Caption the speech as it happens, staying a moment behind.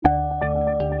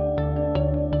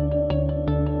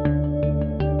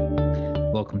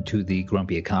welcome to the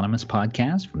Grumpy Economist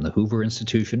podcast from the Hoover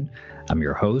Institution. I'm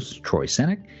your host, Troy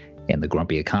Senik, and the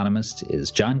Grumpy Economist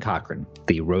is John Cochrane,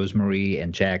 the Rosemary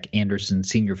and Jack Anderson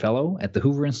Senior Fellow at the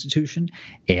Hoover Institution,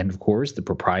 and of course, the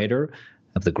proprietor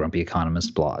of the Grumpy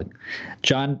Economist blog.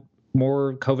 John,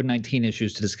 more COVID-19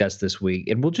 issues to discuss this week,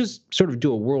 and we'll just sort of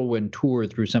do a whirlwind tour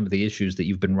through some of the issues that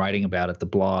you've been writing about at the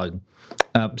blog.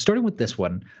 Starting with this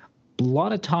one, a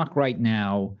lot of talk right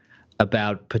now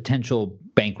about potential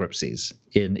bankruptcies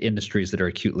in industries that are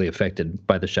acutely affected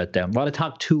by the shutdown. A lot of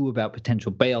talk, too, about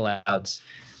potential bailouts,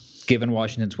 given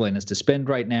Washington's willingness to spend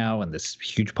right now and this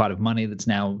huge pot of money that's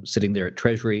now sitting there at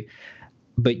Treasury.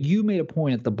 But you made a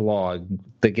point at the blog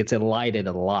that gets elided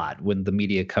a lot when the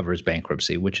media covers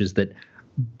bankruptcy, which is that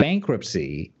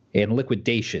bankruptcy and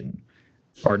liquidation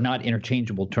are not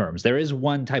interchangeable terms. There is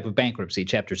one type of bankruptcy,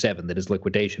 Chapter 7, that is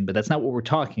liquidation, but that's not what we're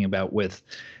talking about with,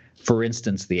 for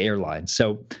instance, the airlines.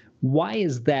 So why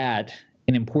is that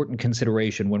an important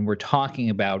consideration when we're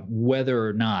talking about whether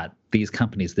or not these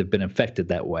companies that have been affected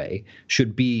that way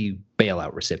should be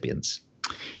bailout recipients?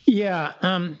 Yeah,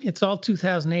 it's all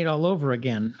 2008 all over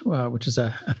again, which is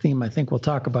a theme I think we'll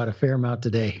talk about a fair amount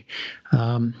today.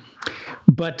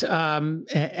 But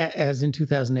as in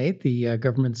 2008, the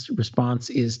government's response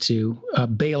is to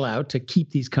bail out, to keep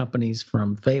these companies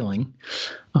from failing,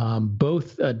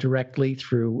 both directly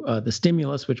through the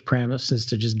stimulus, which promises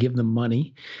to just give them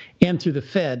money, and through the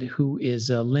Fed, who is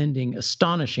lending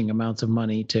astonishing amounts of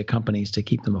money to companies to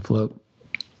keep them afloat.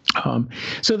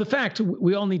 So the fact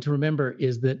we all need to remember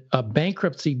is that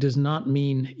bankruptcy does not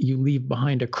mean you leave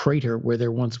behind a crater where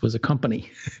there once was a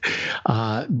company.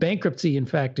 Bankruptcy, in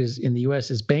fact, is in the U.S.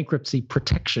 is bankruptcy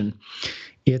protection.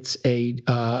 It's a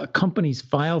companies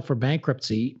file for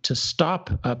bankruptcy to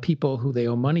stop people who they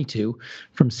owe money to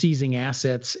from seizing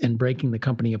assets and breaking the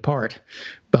company apart.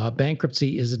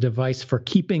 Bankruptcy is a device for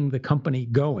keeping the company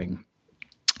going.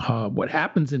 What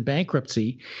happens in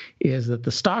bankruptcy is that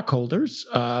the stockholders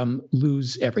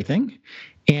lose everything,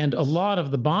 and a lot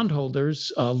of the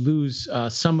bondholders lose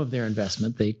some of their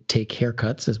investment. They take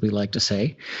haircuts, as we like to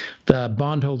say. The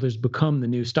bondholders become the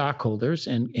new stockholders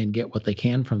and get what they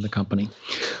can from the company.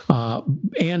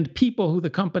 And people who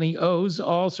the company owes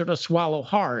all sort of swallow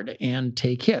hard and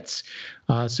take hits.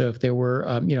 So if there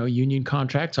were, union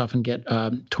contracts often get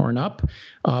torn up,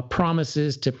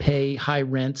 promises to pay high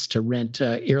rents to rent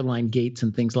airline gates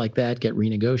and things like that get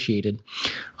renegotiated,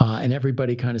 and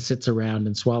everybody kind of sits around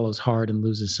and swallows hard and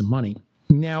loses some money.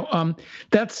 Now,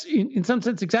 that's in some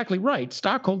sense exactly right.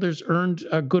 Stockholders earned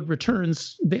good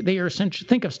returns. They are essentially,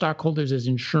 think of stockholders as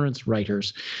insurance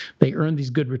writers. They earned these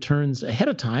good returns ahead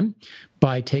of time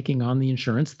by taking on the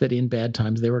insurance that in bad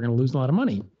times they were going to lose a lot of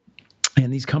money.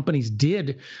 And these companies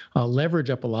did leverage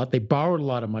up a lot. They borrowed a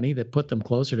lot of money that put them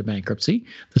closer to bankruptcy.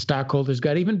 The stockholders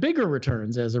got even bigger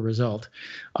returns as a result.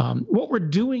 What we're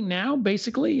doing now,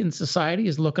 basically, in society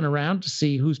is looking around to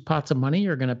see whose pots of money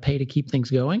are going to pay to keep things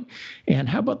going. And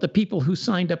how about the people who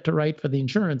signed up to write for the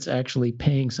insurance actually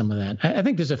paying some of that? I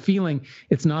think there's a feeling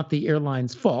it's not the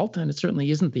airline's fault, and it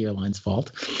certainly isn't the airline's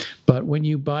fault. But when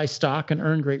you buy stock and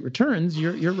earn great returns,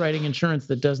 you're writing insurance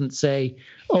that doesn't say,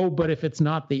 oh, but if it's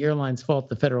not the airline's fault,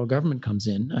 the federal government comes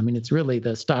in. I mean, it's really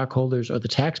the stockholders or the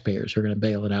taxpayers who are going to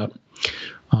bail it out.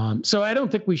 So I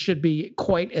don't think we should be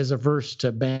quite as averse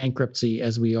to bankruptcy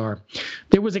as we are.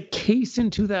 There was a case in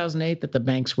 2008 that the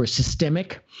banks were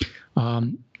systemic.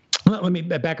 Let me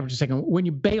back up just a second. When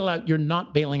you bail out, you're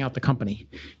not bailing out the company.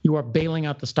 You are bailing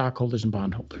out the stockholders and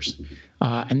bondholders.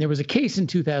 And there was a case in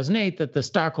 2008 that the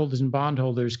stockholders and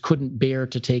bondholders couldn't bear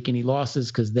to take any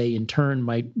losses because they, in turn,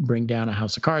 might bring down a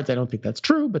house of cards. I don't think that's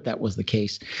true, but that was the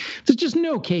case. There's just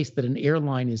no case that an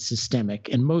airline is systemic.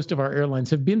 And most of our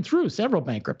airlines have been through several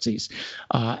bankruptcies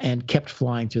and kept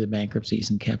flying through the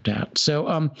bankruptcies and kept out. So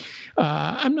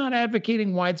I'm not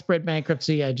advocating widespread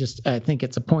bankruptcy. I think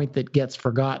it's a point that gets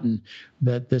forgotten,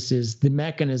 that this is the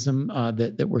mechanism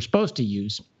that we're supposed to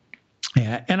use.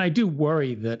 And I do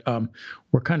worry that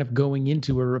we're kind of going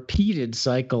into a repeated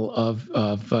cycle of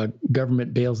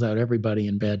government bails out everybody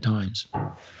in bad times.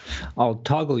 I'll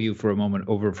toggle you for a moment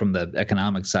over from the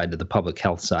economic side to the public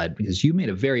health side, because you made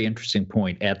a very interesting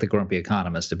point at the Grumpy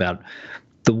Economist about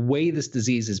the way this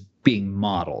disease is being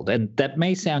modeled. And that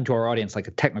may sound to our audience like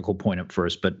a technical point at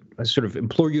first, but I sort of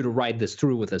implore you to ride this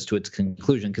through with us to its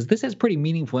conclusion, because this has pretty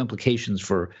meaningful implications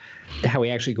for how we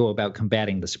actually go about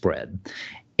combating the spread.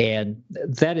 And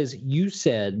that is, you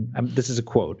said, this is a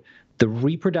quote, the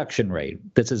reproduction rate,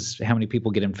 this is how many people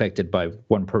get infected by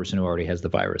one person who already has the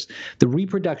virus. The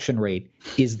reproduction rate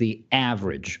is the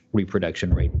average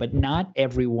reproduction rate, but not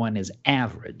everyone is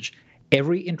average.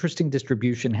 Every interesting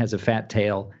distribution has a fat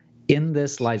tail. In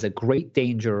this lies a great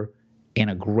danger and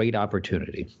a great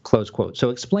opportunity, close quote. So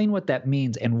explain what that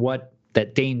means and what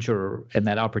that danger and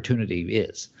that opportunity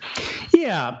is.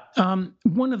 Yeah,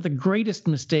 one of the greatest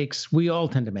mistakes we all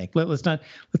tend to make. Let's not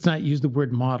use the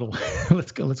word model.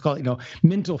 let's call it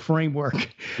mental framework.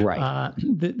 Right.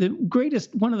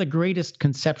 One of the greatest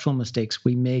conceptual mistakes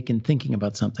we make in thinking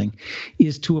about something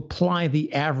is to apply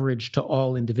the average to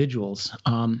all individuals,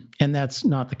 and that's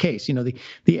not the case.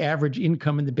 The average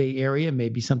income in the Bay Area may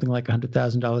be something like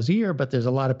 $100,000 a year, but there's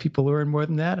a lot of people who earn more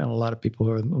than that, and a lot of people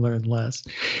who earn less.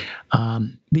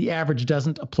 The average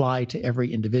doesn't apply to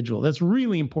every individual. That's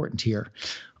really important here,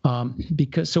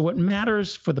 because what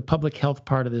matters for the public health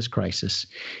part of this crisis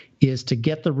is to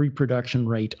get the reproduction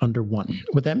rate under 1.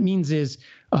 What that means is,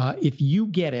 if you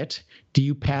get it, do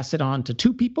you pass it on to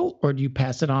 2 people, or do you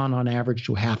pass it on average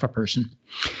to half a person?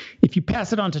 If you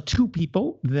pass it on to 2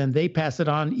 people, then they pass it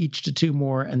on each to 2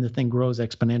 more, and the thing grows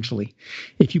exponentially.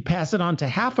 If you pass it on to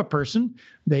half a person,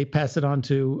 they pass it on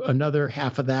to another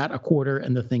half of that, a quarter,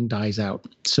 and the thing dies out.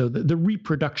 So the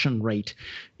reproduction rate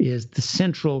is the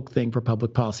central thing for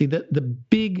public policy.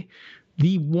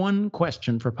 The one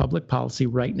question for public policy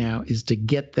right now is to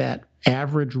get that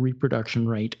average reproduction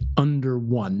rate under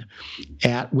 1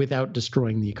 without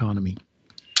destroying the economy.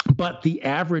 But the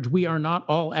average, we are not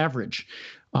all average.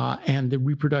 And the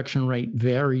reproduction rate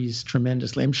varies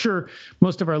tremendously. I'm sure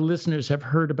most of our listeners have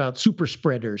heard about super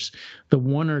spreaders, the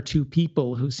 1 or 2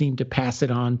 people who seem to pass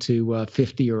it on to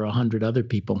 50 or 100 other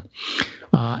people.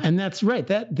 And that's right.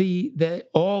 That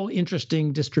all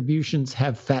interesting distributions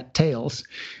have fat tails,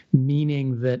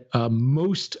 meaning that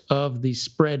most of the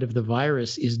spread of the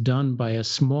virus is done by a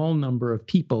small number of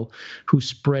people who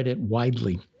spread it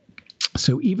widely.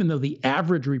 So even though the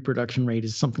average reproduction rate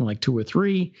is something like 2 or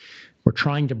 3, we're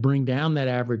trying to bring down that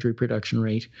average reproduction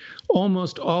rate.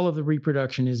 Almost all of the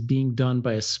reproduction is being done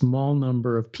by a small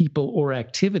number of people or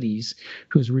activities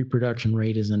whose reproduction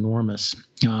rate is enormous.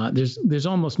 There's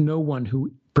almost no one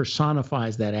who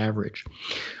personifies that average.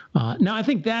 Now, I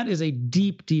think that is a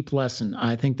deep, deep lesson.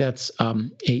 I think that's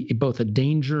both a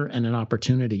danger and an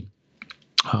opportunity.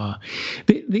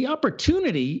 The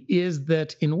opportunity is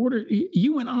that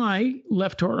you and I,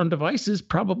 left to our own devices,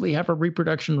 probably have a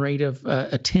reproduction rate of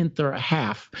a tenth or a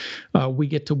half. We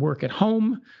get to work at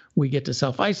home. We get to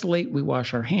self-isolate. We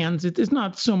wash our hands. It is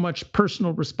not so much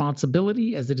personal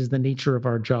responsibility as it is the nature of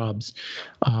our jobs.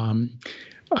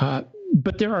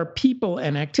 But there are people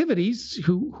and activities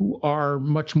who are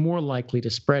much more likely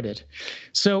to spread it.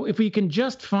 So if we can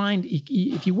just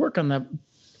if you work on the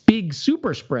big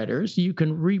super spreaders, you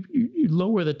can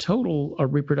lower the total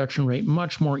reproduction rate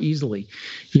much more easily.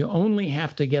 You only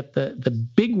have to get the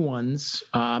big ones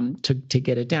to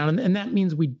get it down. And that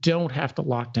means we don't have to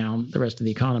lock down the rest of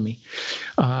the economy.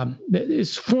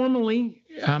 It's formally,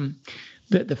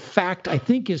 the fact, I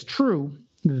think, is true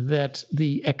that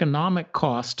the economic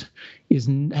cost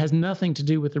has nothing to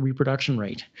do with the reproduction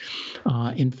rate.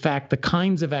 In fact, the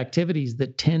kinds of activities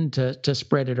that tend to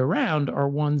spread it around are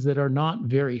ones that are not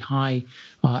very high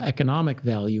economic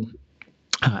value.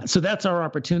 So that's our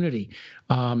opportunity.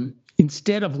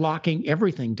 Instead of locking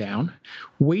everything down,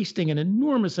 wasting an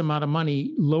enormous amount of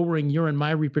money lowering your and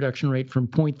my reproduction rate from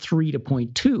 0.3 to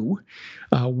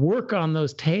 0.2, work on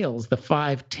those tails, the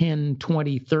 5, 10,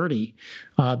 20, 30,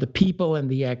 the people and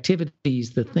the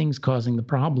activities, the things causing the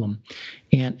problem.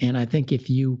 And I think if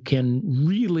you can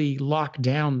really lock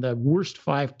down the worst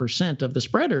 5% of the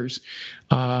spreaders,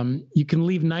 you can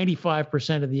leave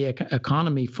 95% of the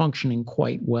economy functioning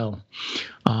quite well.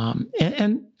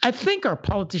 And I think our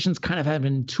politicians kind of have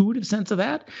an intuitive sense of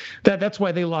that. That's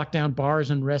why they lock down bars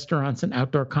and restaurants and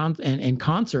outdoor and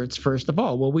concerts, first of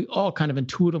all. Well, we all kind of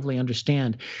intuitively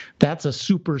understand that's a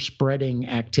super spreading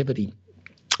activity.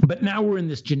 But now we're in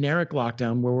this generic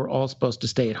lockdown where we're all supposed to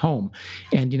stay at home.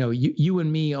 And, you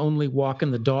and me only walking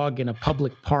the dog in a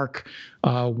public park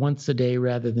once a day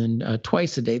rather than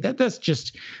twice a day.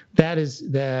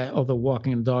 Although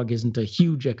walking the dog isn't a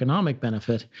huge economic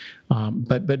benefit,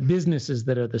 but businesses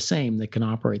that are the same, that can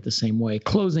operate the same way,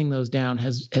 closing those down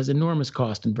has enormous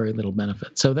cost and very little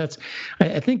benefit. So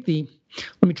I think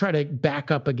let me try to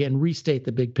back up again, restate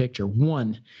the big picture.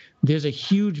 1, there's a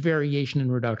huge variation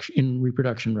in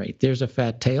reproduction rate. There's a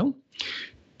fat tail.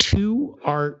 2,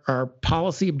 our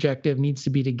policy objective needs to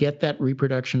be to get that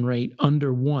reproduction rate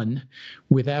under 1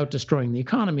 without destroying the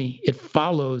economy. It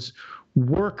follows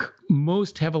work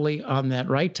most heavily on that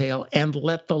right tail and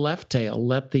let the left tail,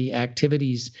 let the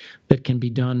activities that can be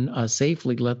done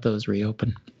safely, let those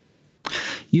reopen.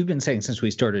 You've been saying since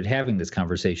we started having this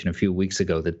conversation a few weeks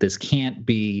ago that this can't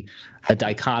be a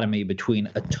dichotomy between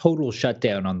a total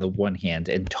shutdown on the one hand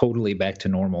and totally back to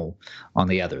normal on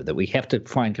the other, that we have to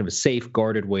find kind of a safe,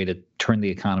 guarded way to turn the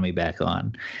economy back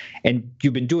on. And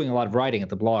you've been doing a lot of writing at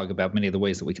the blog about many of the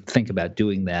ways that we can think about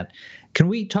doing that. Can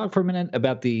we talk for a minute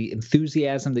about the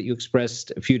enthusiasm that you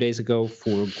expressed a few days ago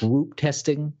for group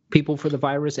testing people for the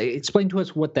virus? Explain to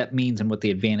us what that means and what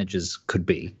the advantages could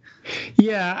be.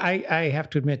 Yeah, I have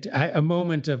to admit, a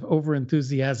moment of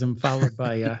over-enthusiasm followed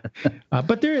by,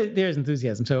 but there's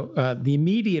enthusiasm. So the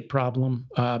immediate problem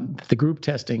the group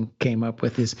testing came up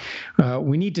with is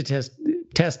we need to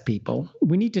test people.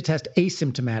 We need to test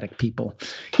asymptomatic people.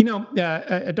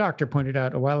 A doctor pointed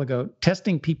out a while ago,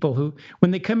 testing people who,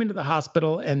 when they come into the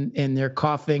hospital and they're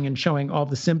coughing and showing all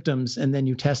the symptoms, and then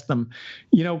you test them,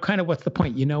 kind of what's the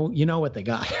point? You know what they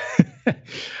got.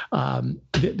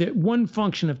 The one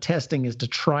function of testing is to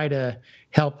try to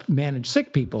help manage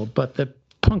sick people, but the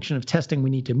function of testing we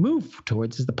need to move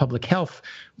towards is the public health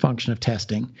function of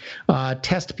testing.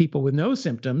 Test people with no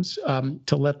symptoms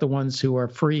to let the ones who are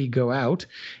free go out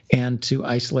and to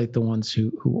isolate the ones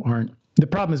who aren't. The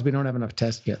problem is we don't have enough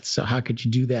test kits. So how could you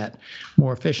do that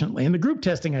more efficiently? And the group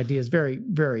testing idea is very,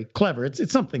 very clever.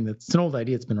 It's something it's an old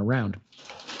idea. It's been around.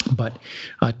 But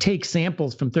take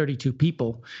samples from 32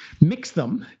 people, mix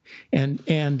them, and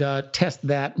test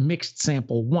that mixed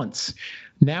sample once.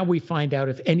 Now we find out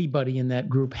if anybody in that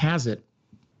group has it.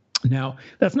 Now,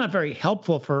 that's not very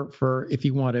helpful for if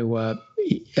you want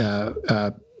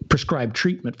to prescribe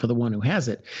treatment for the one who has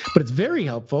it. But it's very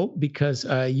helpful because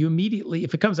you immediately,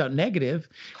 if it comes out negative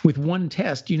with one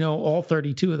test, all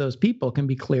 32 of those people can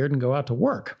be cleared and go out to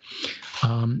work.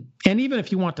 And even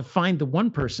if you want to find the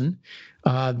one person,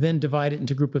 then divide it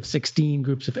into group of 16,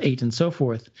 groups of 8, and so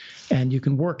forth. And you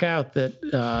can work out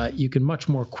that you can much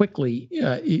more quickly,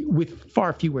 with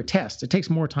far fewer tests. It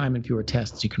takes more time and fewer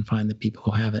tests. You can find the people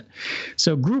who have it.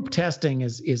 So group testing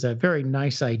is a very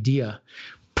nice idea,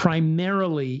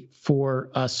 primarily for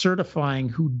certifying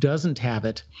who doesn't have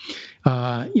it.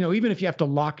 Even if you have to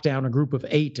lock down a group of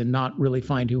 8 and not really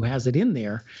find who has it in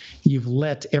there, you've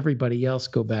let everybody else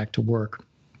go back to work.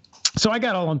 So I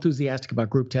got all enthusiastic about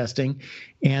group testing,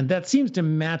 and that seems to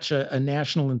match a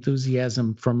national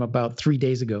enthusiasm from about 3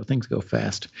 days ago. Things go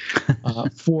fast.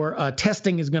 For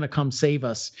testing is going to come save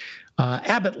us.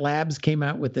 Abbott Labs came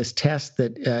out with this test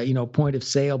that, point of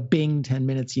sale, bing, 10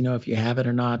 minutes, if you have it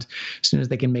or not. As soon as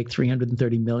they can make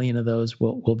 330 million of those,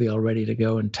 we'll be all ready to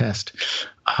go and test.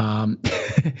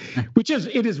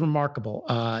 It is remarkable,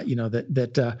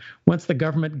 that once the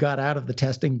government got out of the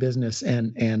testing business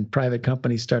and private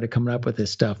companies started coming up with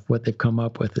this stuff, what they've come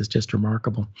up with is just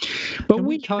remarkable. But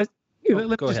we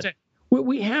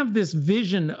have this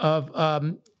vision of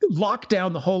lock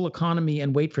down the whole economy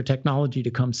and wait for technology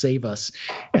to come save us.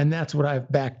 And that's what I've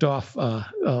backed off a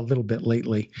little bit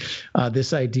lately.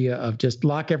 This idea of just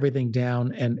lock everything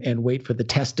down and wait for the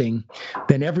testing.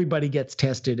 Then everybody gets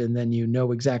tested, and then you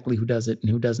know exactly who does it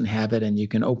and who doesn't have it, and you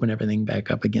can open everything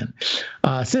back up again.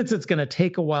 Since it's going to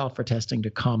take a while for testing to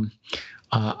come,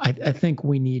 I think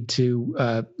we need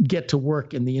to get to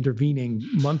work in the intervening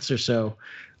months or so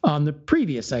on the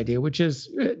previous idea, which is,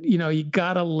 you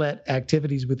got to let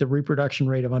activities with a reproduction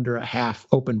rate of under a half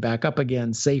open back up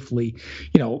again safely.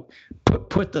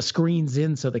 Put the screens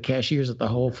in so the cashiers at the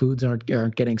Whole Foods aren't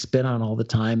getting spit on all the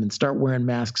time, and start wearing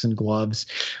masks and gloves,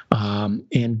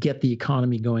 and get the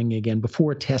economy going again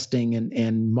before testing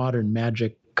and modern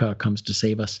magic comes to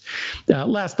save us.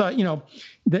 Last thought,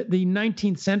 the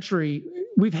 19th century,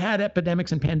 we've had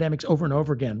epidemics and pandemics over and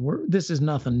over again. This is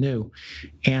nothing new.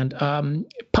 And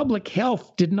public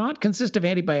health did not consist of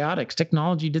antibiotics.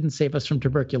 Technology didn't save us from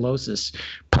tuberculosis.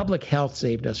 Public health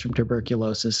saved us from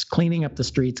tuberculosis, cleaning up the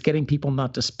streets, getting people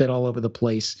not to spit all over the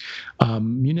place,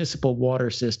 municipal water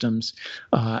systems.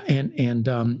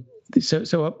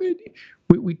 So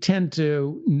we tend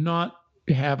to not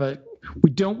have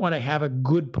we don't want to have a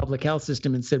good public health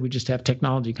system. Instead, we just have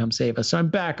technology come save us. So I'm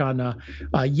back on,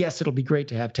 yes, it'll be great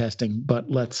to have testing, but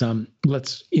let's in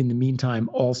the meantime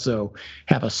also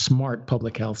have a smart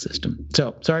public health system.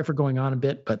 So sorry for going on a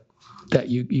bit, but that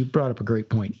you brought up a great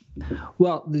point.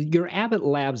 Well, your Abbott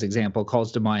Labs example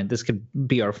calls to mind, this could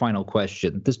be our final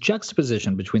question, this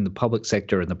juxtaposition between the public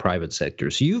sector and the private sector.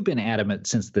 So you've been adamant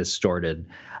since this started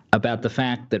about the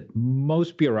fact that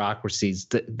most bureaucracies,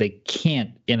 they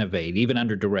can't innovate, even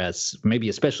under duress, maybe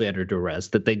especially under duress,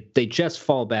 that they just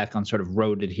fall back on sort of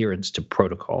rote adherence to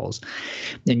protocols.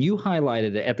 And you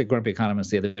highlighted at the Grumpy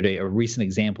Economist the other day a recent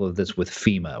example of this with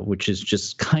FEMA, which is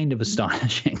just kind of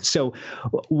astonishing. So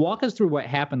walk us through what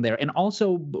happened there, and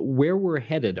also where we're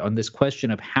headed on this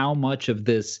question of how much of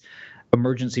this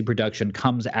emergency production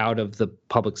comes out of the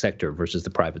public sector versus the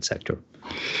private sector?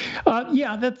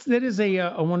 That is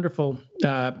a wonderful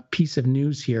piece of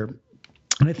news here.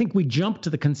 And I think we jump to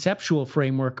the conceptual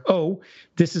framework. Oh,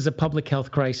 this is a public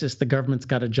health crisis. The government's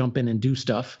got to jump in and do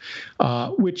stuff,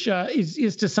 which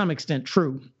is to some extent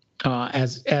true,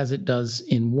 as it does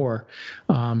in war.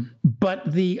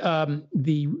 But the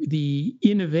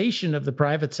innovation of the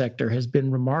private sector has been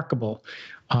remarkable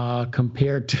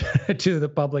compared to the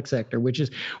public sector, which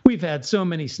is we've had so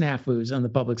many snafus on the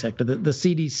public sector. The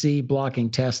CDC blocking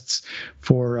tests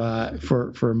for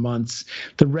months,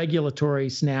 the regulatory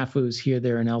snafus here,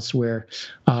 there, and elsewhere.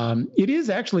 It is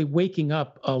actually waking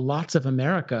up lots of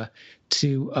America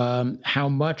to how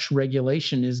much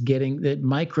regulation is getting, that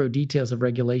micro details of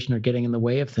regulation are getting in the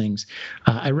way of things.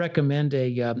 I recommend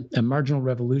a Marginal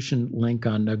Revolution link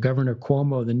on Governor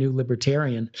Cuomo, the new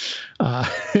libertarian,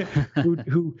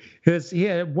 who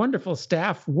had wonderful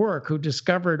staff work, who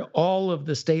discovered all of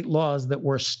the state laws that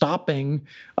were stopping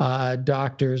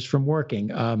doctors from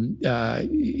working,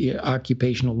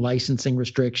 occupational licensing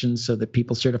restrictions so that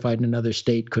people certified in another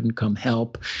state couldn't come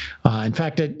help. In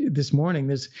fact, this morning,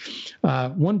 there's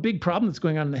one big problem that's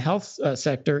going on in the health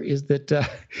sector is that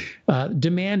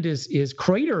demand is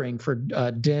cratering for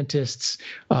dentists,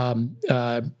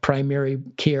 primary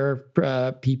care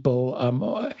people,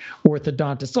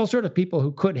 orthodontists, all sort of people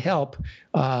who could help,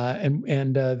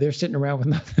 and they're sitting around with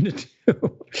nothing to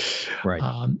do.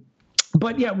 Right.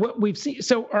 But yeah, what we've seen,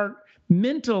 so our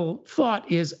mental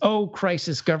thought is, oh,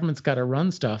 crisis, government's got to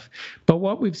run stuff. But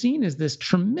what we've seen is this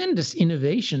tremendous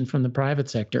innovation from the private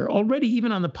sector, already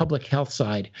even on the public health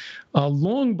side,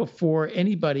 long before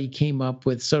anybody came up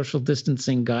with social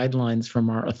distancing guidelines from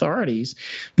our authorities.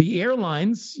 The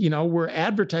airlines, were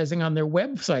advertising on their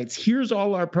websites, here's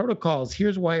all our protocols,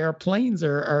 here's why our planes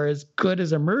are as good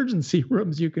as emergency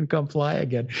rooms, you can come fly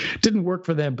again. Didn't work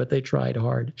for them, but they tried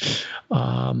hard.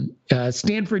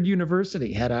 Stanford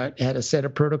University had a set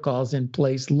of protocols in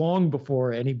place long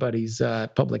before anybody's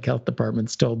public health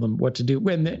departments told them what to do,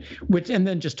 and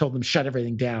then just told them shut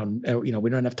everything down. We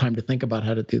don't have time to think about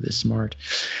how to do this smart.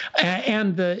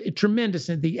 And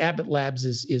the Abbott Labs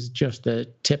is just the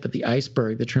tip of the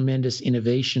iceberg. The tremendous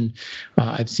innovation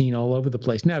I've seen all over the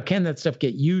place. Now, can that stuff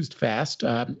get used fast?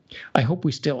 I hope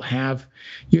we still have.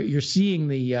 You're seeing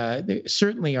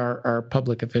certainly our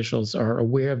public officials are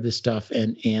aware of this stuff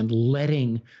and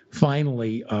letting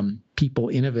finally people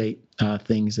innovate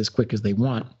things as quick as they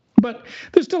want. But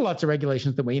there's still lots of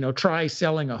regulations that way. Try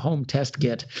selling a home test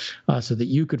kit so that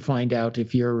you could find out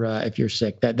if you're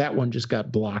sick. That one just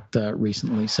got blocked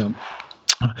recently. So.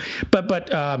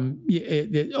 But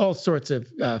all sorts of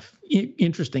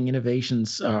interesting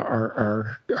innovations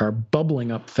are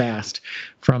bubbling up fast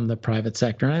from the private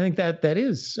sector, and I think that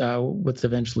is what's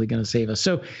eventually going to save us.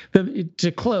 So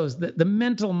to close, the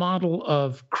mental model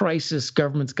of crisis,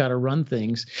 government's got to run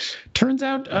things, turns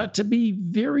out to be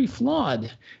very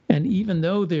flawed. And even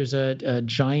though there's a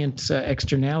giant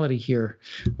externality here,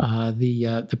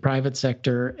 the private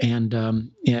sector and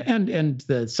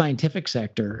the scientific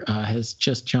sector has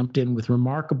just jumped in with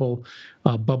remarkable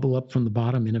bubble up from the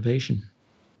bottom innovation.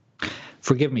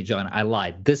 Forgive me, John, I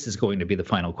lied. This is going to be the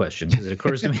final question because it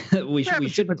occurs to me that we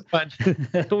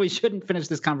shouldn't finish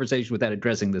this conversation without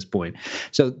addressing this point.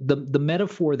 So the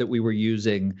metaphor that we were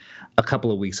using a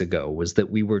couple of weeks ago was that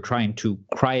we were trying to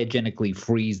cryogenically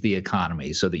freeze the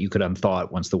economy so that you could unthaw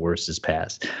it once the worst is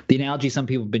past. The analogy some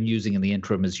people have been using in the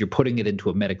interim is you're putting it into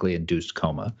a medically induced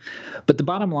coma. But the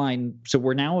bottom line, so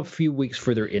we're now a few weeks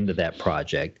further into that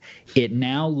project. It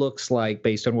now looks like,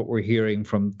 based on what we're hearing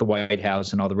from the White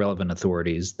House and all the relevant authorities,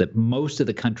 that most of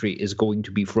the country is going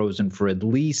to be frozen for at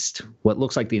least what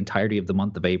looks like the entirety of the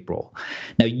month of April.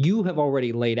 Now, you have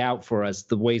already laid out for us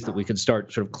the ways that we can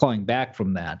start sort of clawing back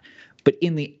from that. But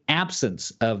in the absence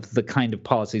of the kind of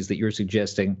policies that you're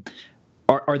suggesting,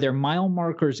 are there mile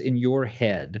markers in your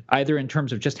head, either in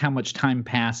terms of just how much time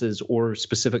passes or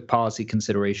specific policy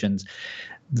considerations,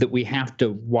 that we have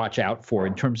to watch out for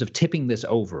in terms of tipping this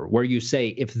over, where you say,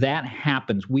 if that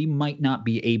happens, we might not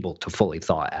be able to fully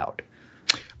thaw out?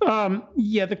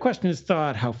 The question is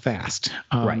thought how fast.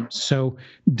 Right. So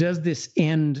does this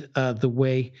end the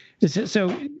way? So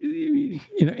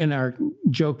in our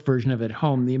joke version of it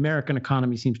home, the American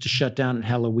economy seems to shut down at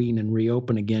Halloween and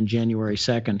reopen again January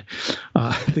 2nd,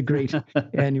 the great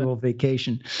annual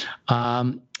vacation.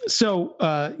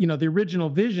 The original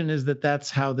vision is that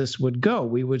that's how this would go.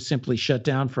 We would simply shut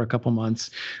down for a couple months,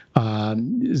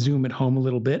 Zoom at home a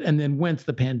little bit, and then once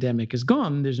the pandemic is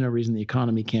gone, there's no reason the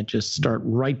economy can't just start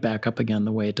right back up again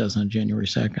the way it does on January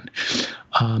 2nd.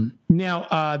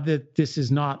 That this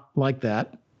is not like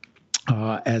that.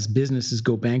 As businesses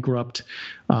go bankrupt,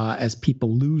 as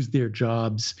people lose their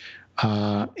jobs,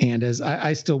 and as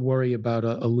I still worry about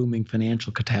a looming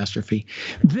financial catastrophe,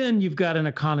 then you've got an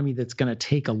economy that's going to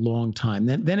take a long time.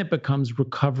 Then it becomes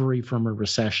recovery from a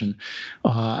recession,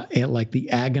 like the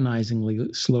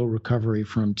agonizingly slow recovery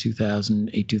from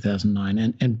 2008,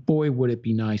 2009. And boy, would it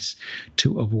be nice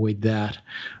to avoid that.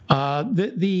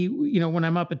 When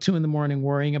I'm up at 2 a.m.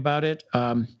 worrying about it,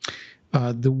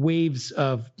 the waves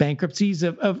of bankruptcies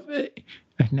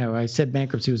no, I said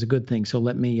bankruptcy was a good thing, so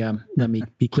let me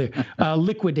be clear.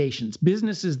 Liquidations,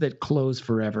 businesses that close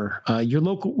forever. Your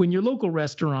local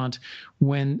restaurant,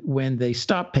 when they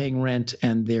stop paying rent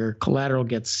and their collateral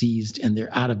gets seized and they're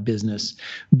out of business,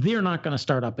 they're not going to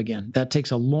start up again. That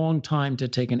takes a long time to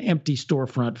take an empty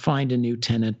storefront, find a new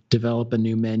tenant, develop a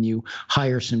new menu,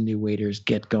 hire some new waiters,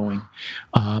 get going.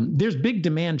 There's big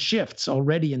demand shifts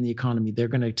already in the economy. They're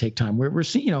going to take time. We're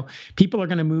seeing, people are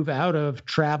going to move out of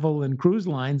travel and cruise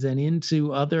lines and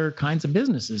into other kinds of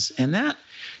businesses, and that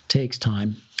takes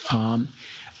time. And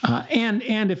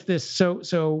if this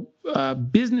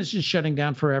businesses shutting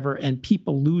down forever and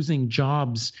people losing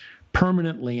jobs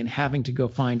permanently and having to go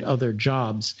find other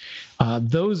jobs,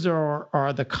 those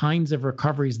are the kinds of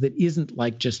recoveries that isn't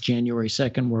like just January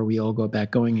 2nd where we all go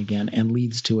back going again and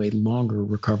leads to a longer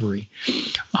recovery.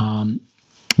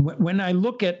 When I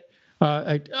look at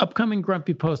upcoming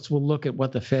Grumpy Posts will look at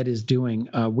what the Fed is doing.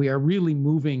 We are really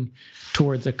moving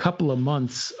towards a couple of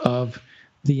months of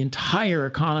the entire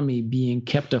economy being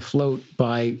kept afloat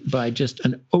by just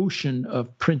an ocean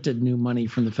of printed new money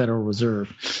from the Federal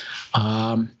Reserve.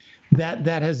 That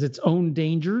has its own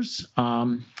dangers.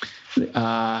 And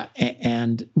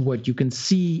what you can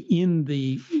see in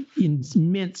the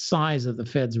immense size of the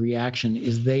Fed's reaction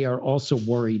is they are also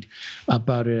worried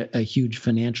about a huge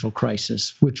financial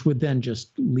crisis, which would then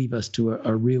just leave us to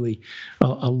a really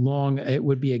long, it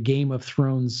would be a Game of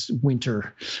Thrones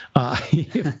winter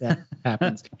if that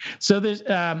happens. So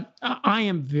I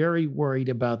am very worried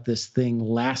about this thing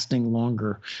lasting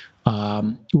longer.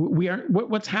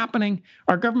 What's happening?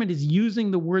 Our government is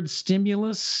using the word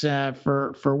stimulus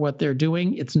for what they're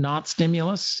doing. It's not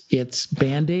stimulus. It's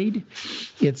Band-Aid.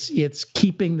 It's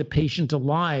keeping the patient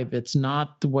alive. It's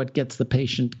not what gets the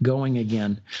patient going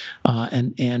again.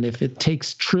 And if it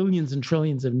takes trillions and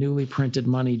trillions of newly printed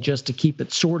money just to keep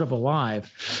it sort of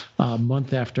alive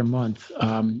month after month,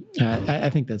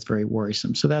 I think that's very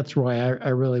worrisome. So that's why I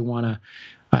really want to.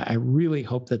 I really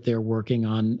hope that they're working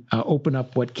on open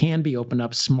up what can be open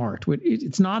up smart.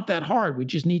 It's not that hard. We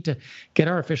just need to get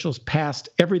our officials past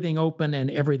everything open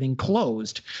and everything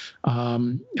closed.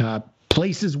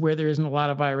 Places where there isn't a lot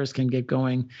of virus can get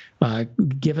going.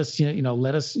 Give us,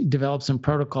 let us develop some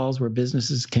protocols where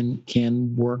businesses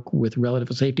can work with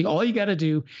relative safety. All you got to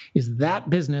do is that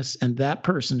business and that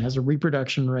person has a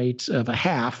reproduction rate of a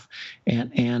half,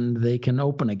 and they can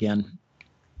open again.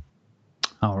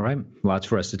 All right. Lots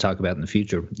for us to talk about in the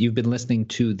future. You've been listening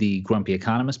to the Grumpy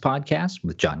Economist podcast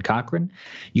with John Cochrane.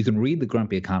 You can read the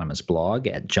Grumpy Economist blog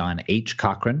at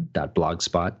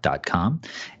johnhcochrane.blogspot.com.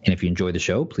 And if you enjoy the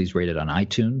show, please rate it on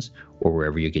iTunes or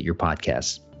wherever you get your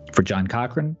podcasts. For John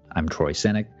Cochrane, I'm Troy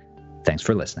Senik. Thanks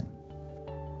for listening.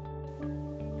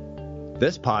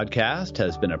 This podcast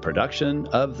has been a production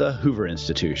of the Hoover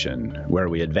Institution, where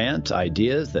we advance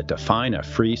ideas that define a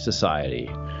free society.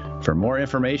 For more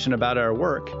information about our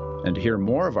work and to hear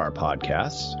more of our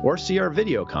podcasts or see our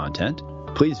video content,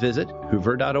 please visit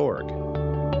hoover.org.